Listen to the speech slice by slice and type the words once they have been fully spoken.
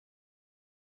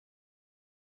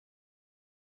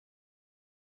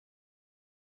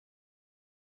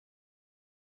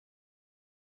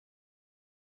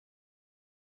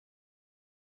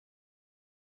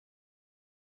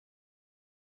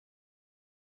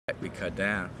be cut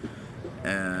down,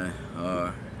 and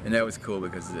that was cool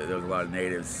because there was a lot of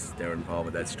natives that were involved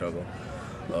with that struggle.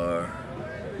 Uh,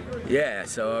 yeah,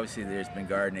 so obviously there's been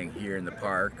gardening here in the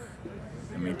park.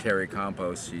 I mean, Terry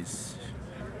Compost, she's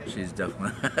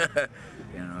definitely,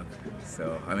 you know,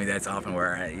 so, I mean, that's often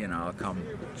where I'll come.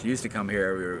 She used to come here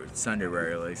every Sunday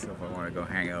regularly, so if I want to go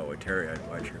hang out with Terry, I'd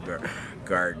watch her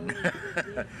garden.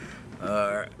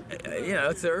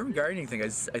 It's the urban gardening thing. I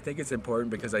think it's important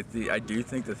because I do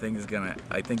think I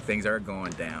think things are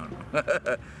going down.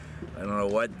 I don't know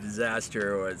what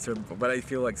disaster, but I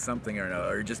feel like something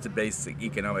or just a basic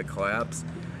economic collapse.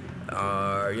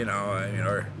 I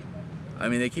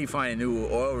mean, they keep finding new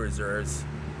oil reserves,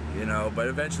 but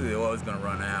eventually the oil is going to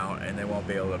run out and they won't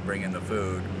be able to bring in the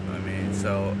food. I mean,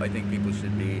 so I think people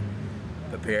should be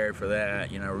prepared for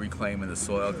that, reclaiming the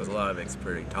soil because a lot of it's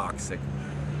pretty toxic.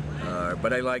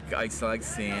 But I like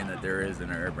seeing that there is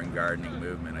an urban gardening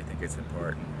movement. I think it's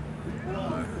important,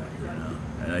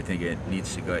 and I think it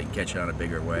needs to go and catch on a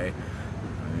bigger way.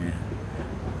 I mean,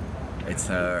 it's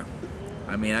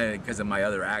because of my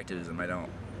other activism, I don't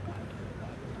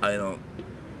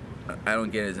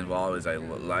get as involved as I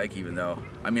like, even though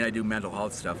I do mental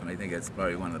health stuff, and I think it's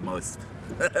probably one of the most.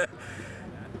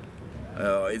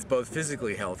 It's both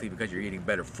physically healthy because you're eating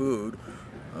better food.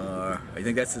 I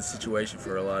think that's the situation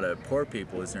for a lot of poor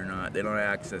people is they don't have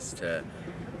access to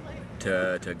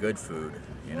good food.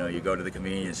 You go to the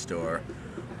convenience store.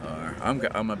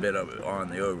 I'm a bit on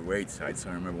the overweight side, so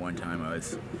I remember one time I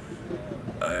was,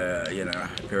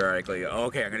 periodically,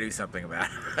 okay, I'm gonna do something about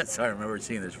it. So I remember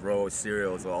seeing this row of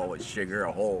cereals all with sugar,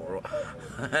 a whole row.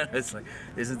 It's like,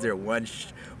 isn't there one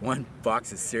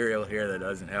box of cereal here that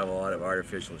doesn't have a lot of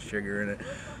artificial sugar in it?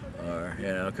 Or,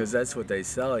 because that's what they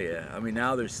sell you. I mean,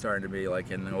 now they're starting to be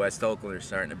like in West Oakland, they're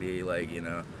starting to be like,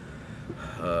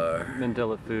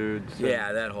 Mandela Foods.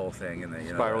 Yeah, that whole thing, and the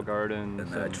Spiral Gardens,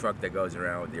 and the truck that goes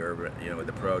around with the urban, with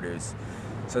the produce.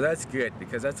 So that's good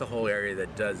because that's a whole area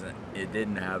that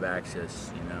didn't have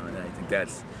access, and I think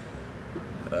that's.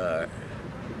 I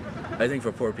think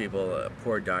for poor people,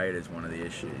 poor diet is one of the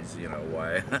issues.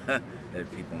 Why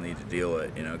that people need to deal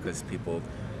with. Because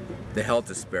the health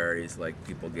disparities, like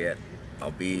people get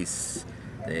obese,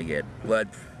 they get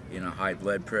high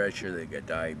blood pressure, they get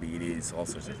diabetes, all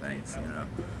sorts of things,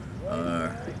 I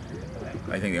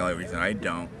think the only reason I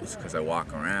don't is because I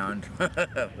walk around, but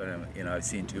I've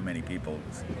seen too many people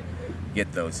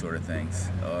get those sort of things.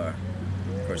 Of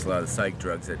course, a lot of the psych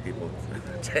drugs that people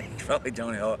take probably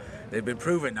don't help. They've been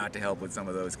proven not to help with some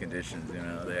of those conditions,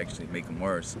 they actually make them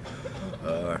worse.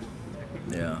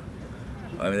 Yeah.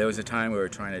 There was a time we were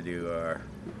trying to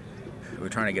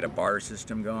get a barter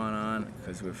system going on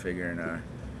because we were figuring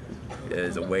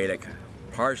as a way to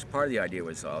part of the idea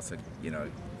was also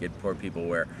get poor people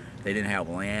where they didn't have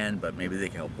land, but maybe they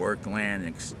could help work land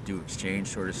and do exchange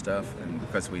sort of stuff. And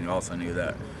because we also knew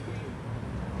that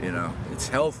it's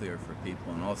healthier for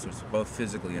people and all sorts of, both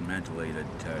physically and mentally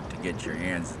to get your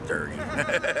hands dirty,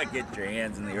 get your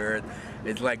hands in the earth.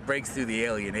 It's like breaks through the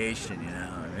alienation.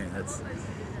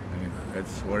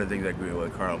 That's one of the things I agree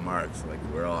with Karl Marx. Like,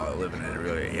 we're all living in a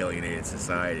really alienated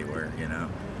society where,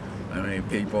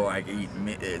 people eat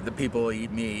meat. The people eat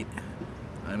meat.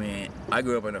 I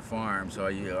grew up on a farm, so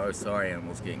I always saw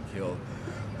animals getting killed.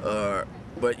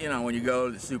 But when you go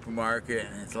to the supermarket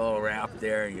and it's all wrapped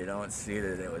there, and you don't see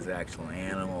that it was actual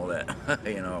animal that,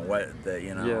 what they're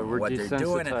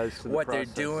doing, what they're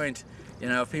doing.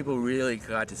 If people really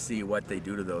got to see what they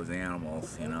do to those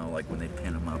animals, like when they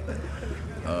pin them up,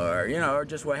 or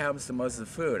just what happens to most of the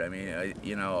food. A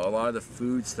lot of the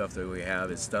food stuff that we have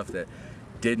is stuff that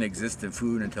didn't exist in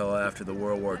food until after the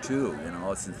World War II.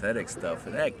 All synthetic stuff,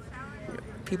 and heck,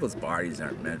 people's bodies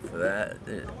aren't meant for that.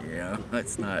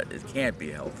 It's not. It can't be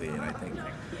healthy, and I think.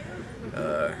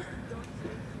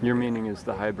 Your meaning is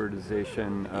the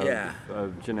hybridization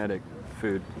of genetic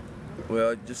food.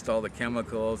 Well, just all the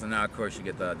chemicals, and now of course you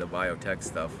get the biotech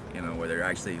stuff, where they're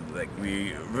actually like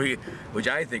which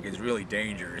I think is really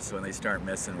dangerous when they start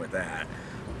messing with that,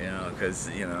 because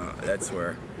that's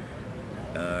where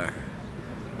I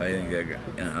think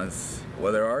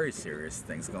there are serious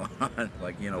things going on,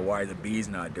 like why the bee's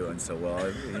not doing so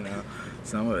well,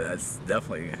 some of it that's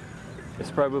definitely.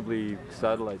 It's probably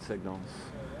satellite signals.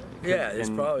 Yeah, it's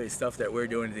probably stuff that we're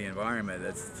doing to the environment.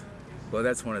 That's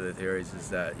one of the theories is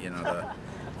that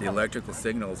the electrical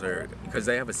signals are because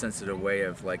they have a sensitive way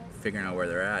of like figuring out where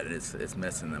they're at, and it's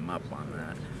messing them up on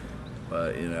that.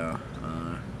 But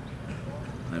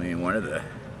one of the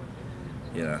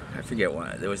I forget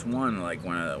one. There was one like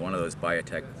one of those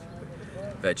biotech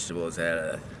vegetables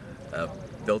that had a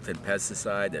built-in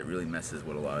pesticide that really messes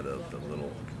with a lot of the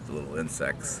the little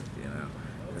insects, you know,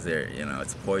 because they're, you know,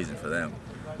 it's poison for them.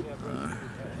 You know.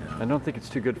 I don't think it's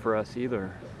too good for us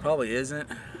either. Probably isn't.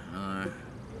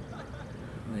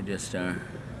 They just,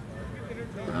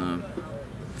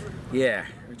 yeah,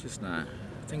 we're just not.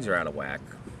 Things are out of whack,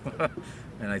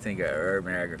 and I think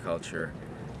urban agriculture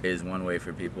is one way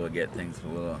for people to get things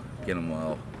get them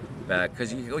well back.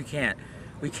 Because we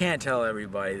can't tell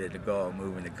everybody that to go and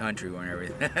move in the country when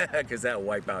everything, because that'll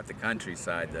wipe out the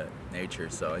countryside, the nature.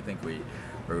 So I think we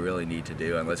really need to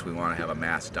do, unless we want to have a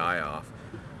mass die-off.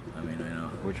 I mean, I know.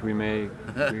 Which we may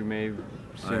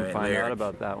soon find out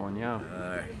about that one, yeah.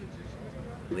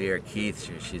 Leah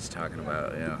Keith, she's talking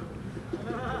about, you know.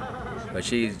 But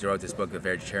she wrote this book, The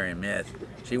Vegetarian Myth.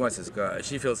 She wants us go.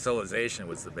 She feels civilization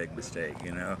was the big mistake,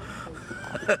 you know.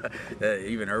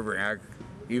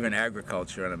 Even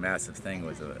agriculture on a massive thing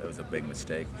was a big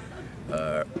mistake.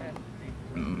 You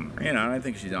know, and I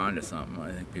think she's on to something.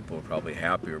 I think people were probably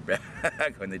happier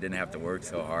back when they didn't have to work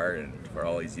so hard and for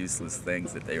all these useless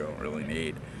things that they don't really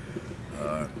need.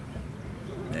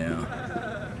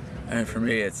 Yeah. And for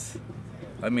me,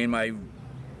 I mean, my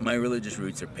religious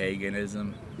roots are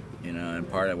paganism, you know, and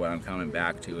part of what I'm coming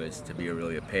back to is to be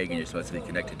really a pagan, you're supposed to be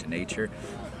connected to nature.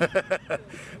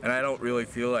 And I don't really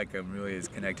feel like I'm really as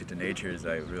connected to nature as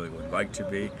I really would like to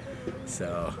be.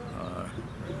 So,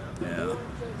 yeah.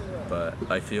 But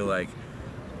I feel like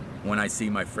when I see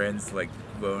my friends like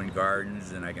growing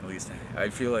gardens, and I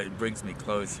feel like it brings me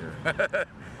closer. I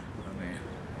mean,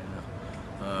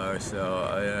 you know,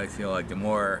 so I feel like the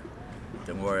more,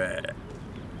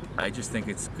 I just think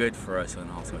it's good for us in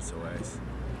all sorts of ways.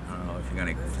 I don't know if you got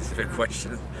any specific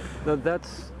questions. No,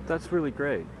 that's really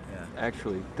great. Yeah.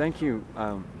 Actually, thank you,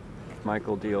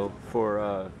 Michael Diehl,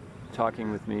 for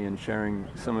talking with me and sharing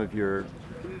some of your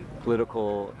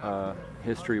political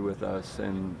history with us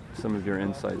and some of your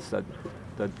insights.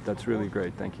 That's really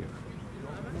great. Thank you.